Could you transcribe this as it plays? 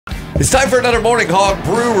It's time for another Morning Hog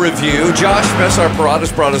Brew review. Josh Messar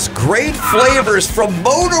Perrott brought us great flavors from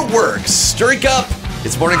Motorworks. Drink up.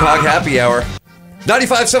 It's Morning Hog Happy Hour.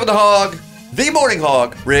 95.7 The Hog, The Morning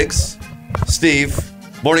Hog, Riggs, Steve,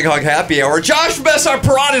 Morning Hog Happy Hour. Josh Messar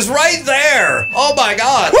Perrott is right there. Oh my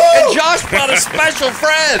God. Woo! And Josh brought a special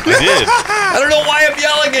friend. I did. I don't know why I'm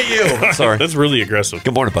yelling at you. Sorry. That's really aggressive.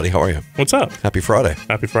 Good morning, buddy. How are you? What's up? Happy Friday.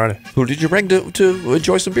 Happy Friday. Who did you bring to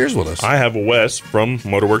enjoy some beers with us? I have Wes from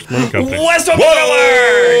Motorworks Brewing Company. Wes Miller!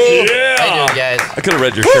 Yeah. How you doing, guys? I could have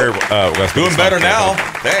read your shirt, Wes. Doing better now.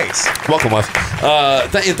 Thanks. Welcome, Wes.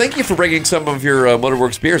 Thank you for bringing some of your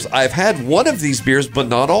Motorworks beers. I've had one of these beers, but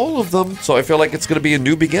not all of them, so I feel like it's going to be a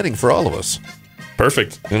new beginning for all of us.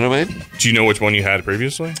 Perfect. You know what I mean? Do you know which one you had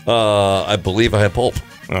previously? I believe I had Pulp.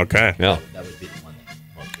 Okay. Yeah. That would be the one that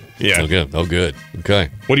most good. Yeah. Oh, good. Oh, good. Okay.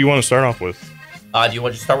 What do you want to start off with? Do you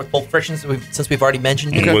want to start with Pulp Friction since we've already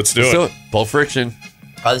mentioned it? Okay. Let's do it. Pulp Friction.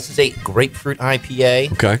 This is a grapefruit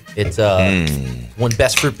IPA. Okay. It's one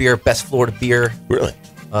best fruit beer, best Florida beer. Really?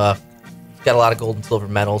 It's got a lot of gold and silver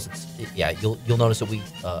medals. You'll notice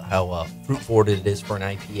that how fruit forwarded it is for an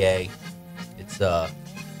IPA. It's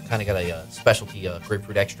kind of got a specialty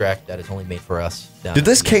grapefruit extract that is only made for us. Did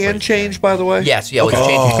this can change, by the way? Yes, yeah, it was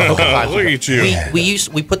changed a couple times. Look at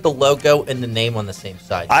you. We put the logo and the name on the same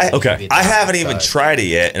side. I haven't even side. tried it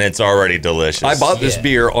yet, and it's already delicious. I bought this Yeah.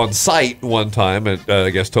 beer on site one time at, I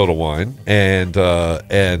guess, Total Wine, and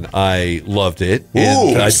I loved it.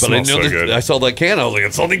 And Ooh, I, it smells so good. I saw that can. I was like,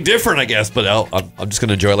 it's something different, I guess. But I'm just going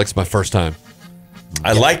to enjoy it like it's my first time.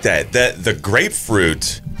 I like that. The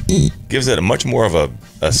grapefruit gives it a much more of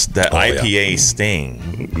that IPA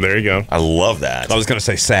sting. There you go. I love that. I was going to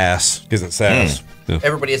say sass. Gives it sass. Yeah.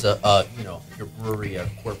 Everybody has your brewery, a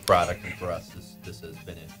core product, and for us, this has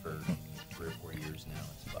been it for 3 or 4 years now.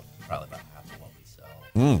 It's probably about half of what we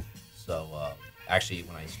sell. So actually,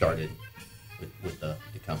 when I started with the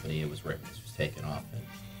company, it was right when this was taken off,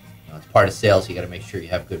 and it's part of sales. You got to make sure you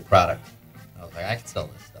have good product. And I was like, I can sell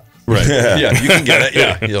this stuff. Right. Yeah, you can get it.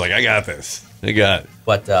 Yeah. You're like, I got this. I got it.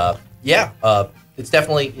 But it's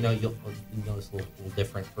definitely you'll notice a little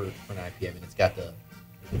different for an IPA. I mean, it's got the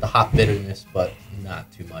hop bitterness, but not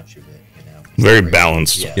too much of it. Very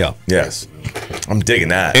balanced. Yeah. Yes. I'm digging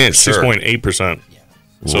that. And it's for sure. 6.8%. Yeah.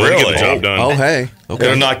 So it'll get the job done. Oh, hey. It'll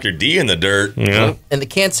Okay. knock your D in the dirt. Yeah. And the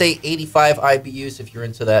can say 85 IBUs if you're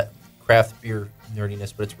into that craft beer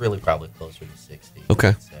nerdiness, but it's really probably closer to 60. Okay.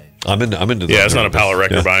 I'd say. I'm into Yeah, it's not a palate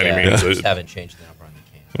record Yeah. by any Yeah, means. I just haven't changed the number on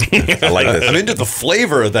the can. I like this. I'm into the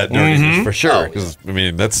flavor of that nerdiness for sure. Oh, yeah. 'Cause, I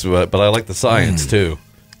mean, that's but I like the science too.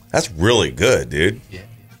 That's really good, dude. Yeah.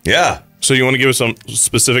 Yeah. So you want to give us some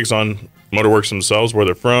specifics on Motorworks themselves, where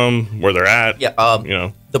they're from, where they're at? Yeah.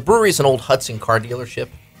 The brewery is an old Hudson car dealership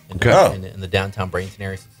in, Okay. in the downtown Bradenton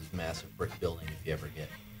area. It's this massive brick building if you ever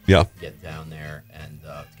Yeah. get down there. And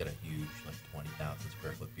it's got a huge, like 20,000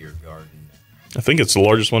 square foot beer garden. I think it's the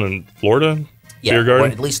largest one in Florida. Yeah, Beer garden.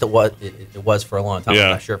 well, at least it was for a long time. Yeah. I'm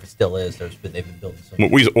not sure if it still is. They've been building some.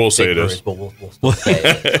 We'll say big it breweries, is. but we'll still say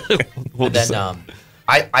it. We'll And just then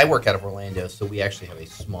I work out of Orlando, so we actually have a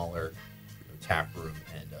smaller tap room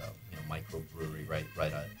and micro brewery right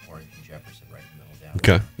on Orange and Jefferson, right in the middle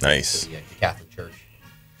down. Okay. Nice. So the Catholic Church,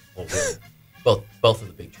 both of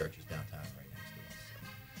the big churches downtown right next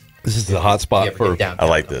to us. This is the hot If you spot ever for. get downtown, I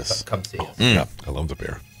like this. Come see us. Yeah, I love the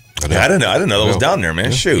beer. I didn't know that was down there,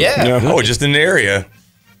 man. Shoot. Yeah. Oh, just in the area.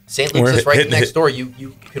 St. Luke's is right Hit- next door.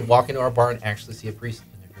 You can walk into our bar and actually see a priest.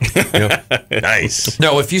 In there. Nice.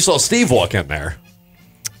 No, if you saw Steve walk in there,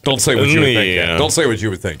 don't say what you would think. Yeah. Don't say what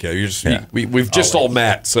you would think. Yeah, you just Yeah. we've just all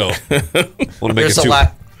met, so want to make There's it a too.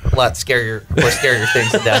 lot scarier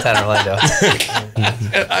things in downtown Orlando.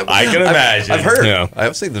 I can imagine. I've heard. Yeah.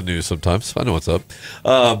 I've seen the news sometimes. I know what's up.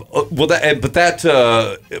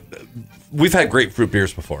 We've had grapefruit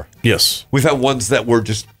beers before. Yes. We've had ones that were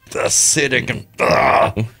just acidic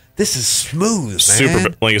and this is smooth, man.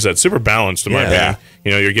 Super, like I said, super balanced in my Yeah.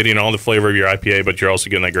 opinion. You're getting all the flavor of your IPA, but you're also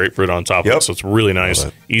getting that grapefruit on top of Yep. it. So it's really nice,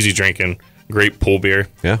 Love easy drinking, great pull beer.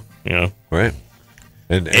 Yeah, Right.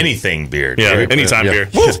 And Anything beer. Yeah, dude. anytime yeah. beer.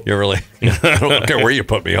 You're really. I don't care where you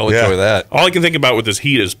put me. I'll Yeah. enjoy that. All I can think about with this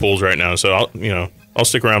heat is pools right now. So I'll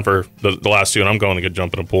stick around for the last two, and I'm going to go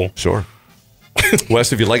jump in a pool. Sure.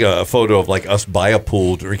 Wes, if you'd like a photo of like us by a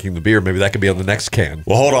pool drinking the beer, maybe that could be on the next can.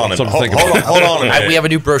 Well, hold on. Something to think Hold about. on a minute. We have a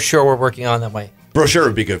new brochure we're working on that might. Brochure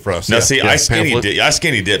would be good for us. Now, yeah. see, Yeah, I skinny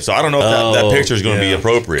pamphlet. dip, so I don't know if that picture is going to be yeah.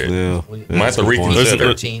 appropriate. Yeah. Might have to That's a good point.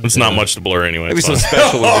 reconsider. It's not much to blur anyway. Maybe It's some fine.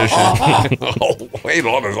 special edition. Oh, wait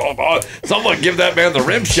on it. Hold on. Someone give that man the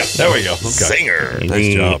rim shot. There we go. Okay. Singer.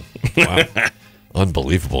 Nice job. Wow.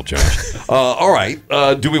 Unbelievable, Josh. All right.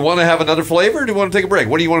 Do we want to have another flavor or do we want to take a break?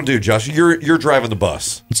 What do you want to do, Josh? You're driving the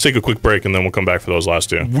bus. Let's take a quick break and then we'll come back for those last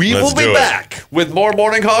two. We will be back with more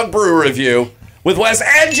Morning Hog Brew Review with Wes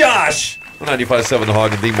and Josh on 95.7 The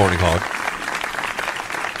Hog and The Morning Hog.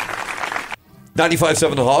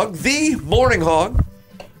 95.7 The Hog, The Morning Hog.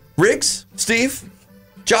 Riggs, Steve,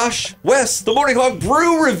 Josh, Wes, The Morning Hog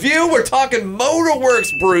Brew Review. We're talking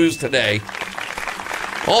Motorworks brews today.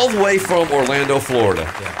 All the way from Orlando, Florida.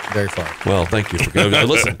 Yeah, very far. Well, thank you for going.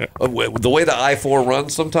 Listen, the way the I-4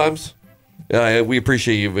 runs sometimes, we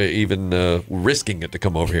appreciate you even risking it to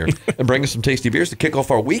come over here and bring us some tasty beers to kick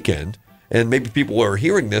off our weekend. And maybe people are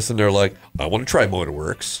hearing this and they're like, I want to try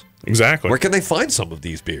Motorworks. Exactly. Where can they find some of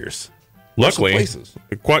these beers? Luckily,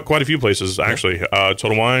 quite a few places, actually.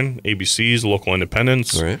 Total Wine, ABC's, local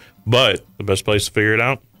independents. Right. But the best place to figure it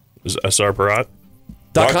out is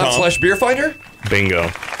SRPerrott.com/beer finder. Bingo.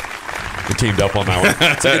 We teamed up on that one.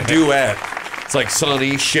 It's like a duet. It's like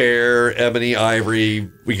Sunny, Cher, Ebony, Ivory.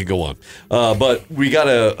 We could go on. But we got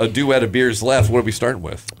a duet of beers left. What are we starting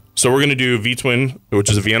with? So we're going to do V-Twin, which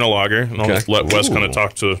is a Vienna lager. And I'll just let Wes kind of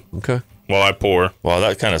talk to while I pour. Well,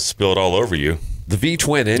 that kind of spilled all over you. The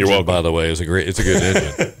V-Twin engine, by the way, is it's a good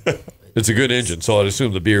engine. It's a good engine, so I'd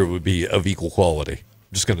assume the beer would be of equal quality. I'm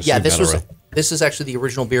just going to assume this is actually the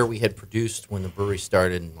original beer we had produced when the brewery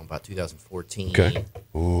started in about 2014. Okay.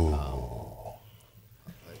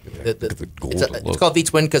 It's called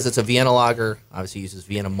V-Twin because it's a Vienna lager. Obviously uses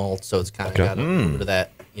Vienna malt, so it's kind of got a little bit of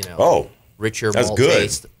that, richer malt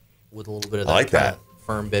taste with a little bit of that,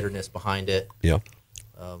 firm bitterness behind it. Yeah.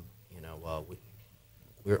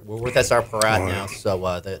 We're with SR Perrott now, so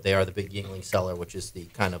they are the big Yingling seller, which is the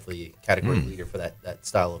kind of the category leader for that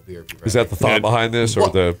style of beer. Is that the thought behind this, or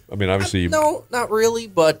obviously? No, not really,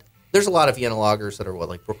 but there's a lot of Vienna lagers that are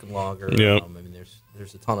like Brooklyn Lager. Yeah.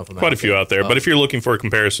 There's a ton of them. Quite a few out there, but if you're looking for a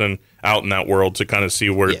comparison out in that world to kind of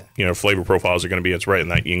see where flavor profiles are going to be, it's right in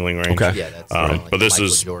that Yingling range. Okay. Yeah, that's but this Michael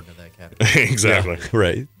is Jordan of that category. Exactly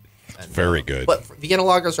right. And, very good. But Vienna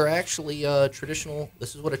lagers are actually traditional.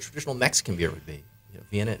 This is what a traditional Mexican beer would be.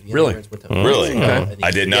 Vienna really? Really? Okay.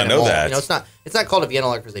 I did not know that. It's not called a Vienna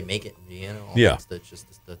lager because they make it in Vienna. It's just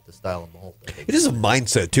the style of malt. It is a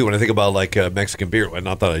mindset too. When I think about like Mexican beer, and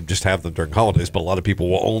not that I just have them during holidays, but a lot of people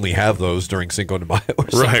will only have those during Cinco de Mayo. Or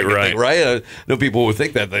right. I know people would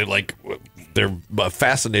think that they're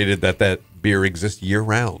fascinated that beer exists year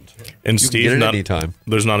round. And you Steve, can get it anytime.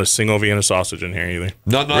 There's not a single Vienna sausage in here either.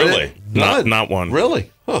 Not really. Not one.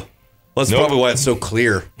 Really? Huh. Well, that's probably why it's so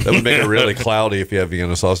clear. That would make it really cloudy if you have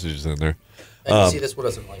Vienna sausages in there. And you see, this one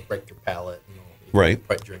doesn't break your palate. Right. You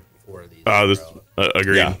probably drink before these.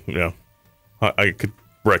 Agreed. Yeah. I could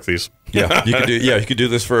wreck these. Yeah, you could do. Yeah, you could do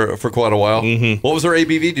this for quite a while. Mm-hmm. What was our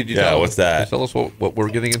ABV? Did you? What's that? Did you tell us what we're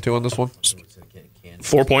getting into on this one?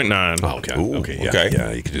 4.9. Oh, okay. Ooh, okay.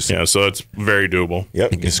 Yeah. You could just. Yeah. So it's very doable.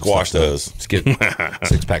 Yep. You can squash those. Just get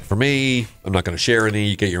 6-pack for me. I'm not going to share any.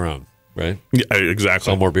 You get your own. Right. Yeah. Exactly.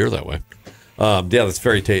 Sell more beer that way. That's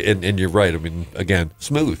very and you're right. I mean, again,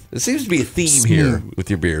 smooth. It seems to be a theme here with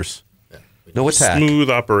your beers. No attack. Smooth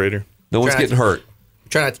operator. No one's getting hurt.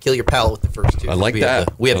 Try not to kill your palate with the first two. I like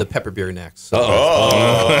that. We have the pepper beer next. So.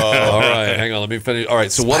 All right, hang on. Let me finish. All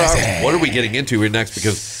right, so what are we getting into here next?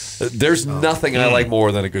 Because there's nothing I like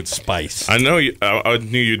more than a good spice. I know. I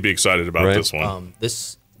knew you'd be excited about this one.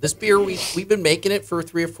 This beer, we've been making it for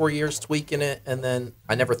 3 or 4 years, tweaking it, and then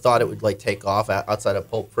I never thought it would take off outside of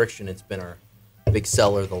Pulp Friction. It's been our big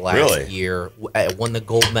seller the last year. It won the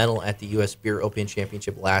gold medal at the U.S. Beer Open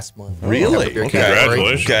Championship last month. Really?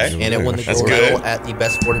 Congratulations. Okay. And it won the gold medal at the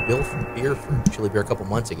Best Sported Beer for Chili Beer a couple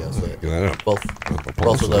months ago. So both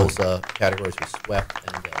of those categories were swept.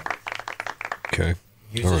 And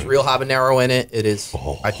uses real habanero in it. It is.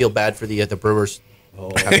 I feel bad for the brewers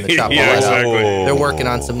having to chop all that up. They're working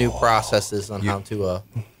on some new processes on how to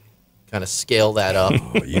kind of scale that up.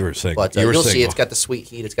 You were saying, but you'll see it's got the sweet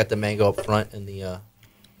heat, it's got the mango up front, and the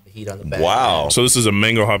heat on the back. Wow! So this is a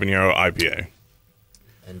mango habanero IPA.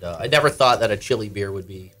 And I never thought that a chili beer would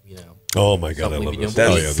be, Oh my god, I love this.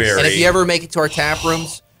 And if you ever make it to our tap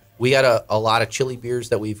rooms, we got a lot of chili beers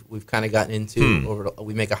that we've kind of gotten into.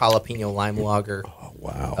 We make a jalapeno lime lager. Oh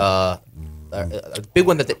wow! A big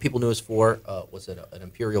one that people knew us for was an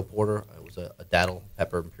Imperial Porter. It was a datil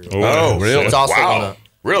pepper Imperial. Oh, really? It's also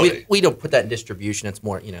really? We don't put that in distribution. It's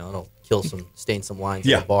more, it'll stain some lines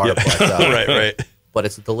in Yeah. the bar. Yeah. But, right. But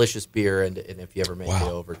it's a delicious beer, and if you ever make it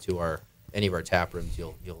over to any of our tap rooms,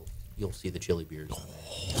 you'll see the chili beers.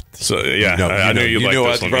 So I knew you'd like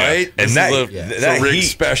this one, right? And that Rick heat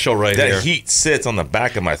special right here. That heat sits on the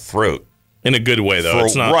back of my throat in a good way, though.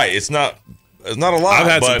 It's not It's not It's not a lot. I've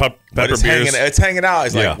had some but pepper it's beers. It's hanging out.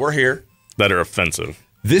 It's Yeah. like, we're here. that are offensive.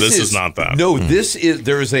 This is not that. No,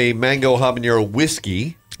 there's a mango habanero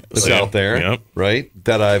whiskey that's Yeah. out there, Yep. right?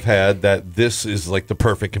 That I've had that this is like the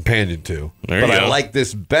perfect companion to. There but you I go. like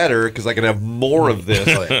this better because I can have more of this.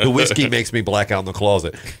 The whiskey makes me black out in the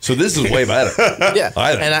closet. So this is way better. Yeah,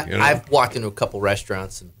 I think, and you know. I've walked into a couple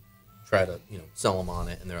restaurants and try to sell them on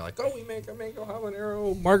it, and they're like, "Oh, we make a mango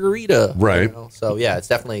habanero margarita." Right. So yeah, it's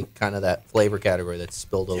definitely kind of that flavor category that's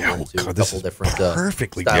spilled over into God, a this couple is different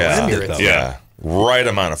perfectly styles of blended, spirits. though. Yeah. Right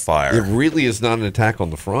amount of fire. It really is not an attack on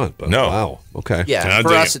the front. But No. Wow. Okay. Yeah, I for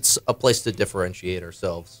dig us, it. it's a place to differentiate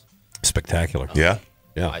ourselves. Spectacular. Yeah.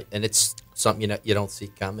 Yeah. And it's something you don't see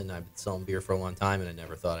coming. I've been selling beer for a long time, and I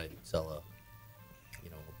never thought I'd sell a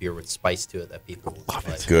a beer with spice to it that people would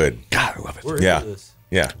like. Good. God, I love it. We're Yeah. into this.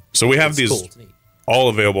 Yeah. So we have It's these cool. It's neat. all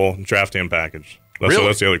available draft and package. Really?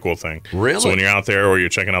 That's the other cool thing. Really? So when you're out there or you're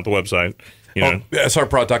checking out the website, you know,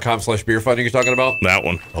 srprod.com/beer fighting you're talking about? that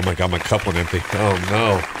one. Oh my God, my cup went empty. Oh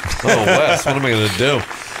no. Oh, Wes, what am I going to do?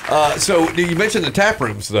 So you mentioned the tap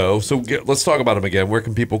rooms, though. So let's talk about them again. Where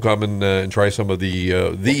can people come and try some of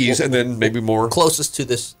these, and then maybe more? Closest to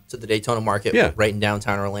the Daytona market, Yeah. right in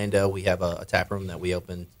downtown Orlando, we have a tap room that we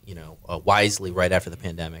opened, wisely right after the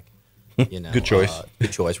pandemic. Good choice.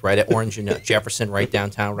 Good choice. Right at Orange and Jefferson, right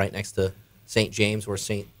downtown, right next to St. James or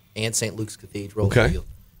St. Luke's Cathedral. Okay.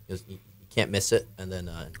 So you can't miss it. And then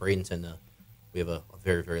in Bradenton, we have a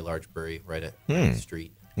very, very large brewery right at the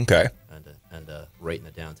street. Okay. And right in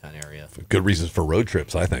the downtown area. Good reasons for road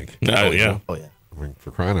trips, I think. Yeah. Oh yeah. I mean,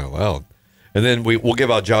 for crying out loud. And then we'll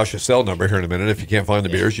give out Josh's cell number here in a minute. If you can't find the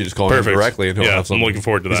beers, you just call him Perfect. directly, and he'll Yeah, have some. I'm looking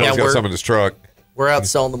forward to that. He's always Yeah, got some in his truck. We're out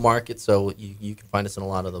selling the market, so you can find us in a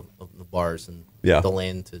lot of the bars and Yeah. the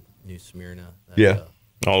land to New Smyrna. Yeah.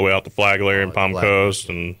 All the way out to Flagler and Oh, Palm Flagler. Coast,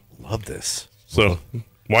 and Love this. so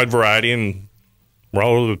wide variety, and we're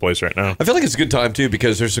all over the place right now. I feel like it's a good time too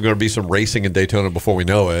because there's going to be some racing in Daytona before we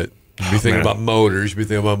know it. You be thinking man. about motors, you be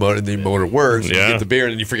thinking about motor, and then motor works. And Yeah. You get the beer,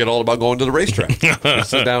 and then you forget all about going to the racetrack. Just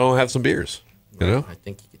sit down and have some beers. You know, I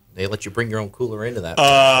think they let you bring your own cooler into that.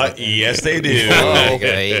 Yes, they do. Oh,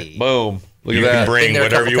 okay. boom! Look You at can that. bring Been there a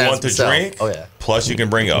whatever couple you times want to myself. drink. Oh, yeah. Plus, you can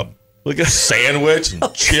bring a Look at sandwich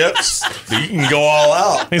and chips. You can go all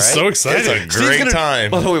out. He's so excited. It's a great time.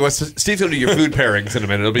 Well, wait, Steve's going to do your food pairings in a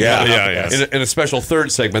minute. It'll be Yeah. coming up Yeah. in a special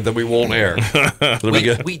third segment that we won't air. It'll be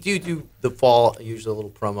good. We do the fall, usually a little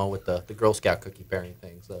promo with the Girl Scout cookie pairing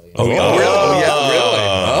thing. So, Oh, really? Oh, yeah, really?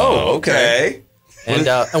 Oh, okay. And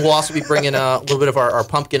we'll also be bringing a little bit of our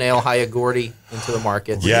pumpkin ale, Hayagordy, into the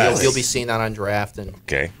market. So Yes. you'll be seeing that on draft. And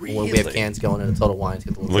Okay. when we have cans going into Total Wines.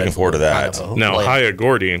 Get the little Looking red forward to that. kind of Now, flavor. Haya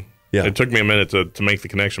Gordy. Yeah. It took me a minute to make the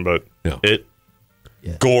connection, but Yeah. it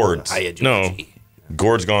Gourds. no.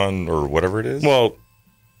 Gourds gone or whatever it is. Well,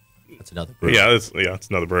 That's another brew. yeah, it's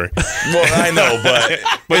another brewery. Well, I know, but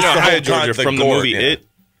But it's no, the Haya whole Georgia con- from the gourd, movie yeah. It.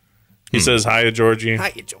 He says Haya Georgie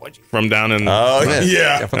Hiya, Georgie. from down in. Oh,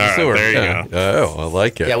 yeah. From All the right, sewer. there you Yeah. Oh, I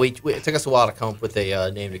like it. Yeah, it took us a while to come up with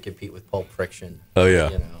a name to compete with Pulp Friction. Oh, yeah.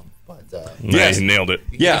 But Yes. He nailed it.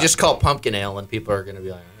 Yeah. you just call it pumpkin ale, and people are going to be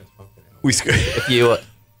like, "Oh, it's pumpkin ale." We, If you,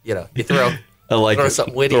 you throw, I like throw it.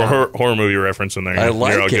 something witty Throw a on it. horror movie reference in there. I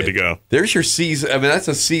like You're all it. good to go. There's your season. I mean, that's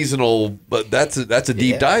a seasonal, but that's a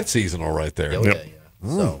deep Yeah. dive seasonal right there. Oh, Yep.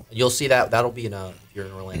 yeah. So you'll see that'll be if you're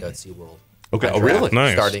in Orlando at SeaWorld. Okay. on Oh, draft, really?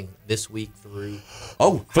 Nice. Starting this week through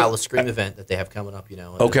Oh, Palace Scream event that they have coming up. And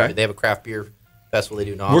Okay. They have a craft beer festival they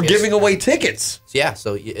do in we're August. giving away tickets. So, yeah,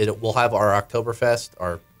 so we'll have our Oktoberfest,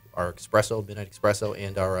 our espresso, midnight espresso,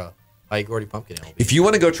 and our Hayagordy pumpkin ale. If you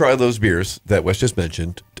want to go try those beers that Wes just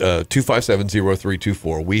mentioned,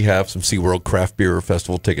 257-0324, we have some SeaWorld Craft Beer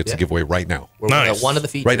Festival tickets to Yeah. give away right now. We're Nice. one of the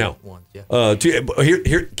featured Right now. ones. Yeah.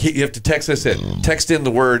 Here, you have to text this in. Text in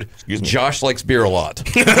the word Josh likes beer a lot to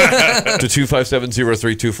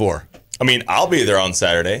 257-0324. I mean, I'll be there on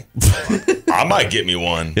Saturday. I might get me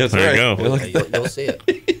one. Yes, There you right. go. Yeah, you'll see it.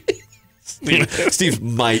 Steve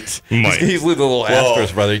might. Might. He's leaving a little Well-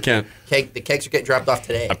 asterisk, brother. You can't. The kegs are getting dropped off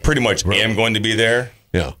today. I pretty much am going to be there.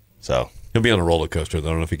 Yeah. So He'll be on a roller coaster. Though.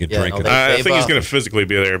 I don't know if he can Yeah, drink no, it. they- I They've, think he's going to physically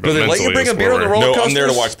be there, but Do they let you mentally bring it's a beer on the slower. roller no, I'm there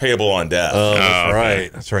to coasters? watch Payable on Death. Oh, that's okay.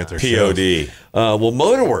 right. That's right. They're POD. Well,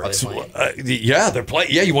 Motorworks. Are they Yeah, they're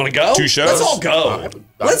playing. Yeah, you want to go? 2 shows? Let's all go. I'm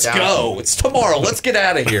Let's down. go. It's tomorrow. Let's get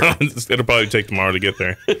out of here. It'll probably take tomorrow to get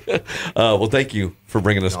there. Well, thank you for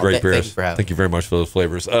bringing us No, great thank you beers. for having Thank you very much for those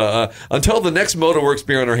flavors. Until the next Motorworks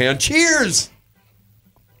beer in our hand, cheers!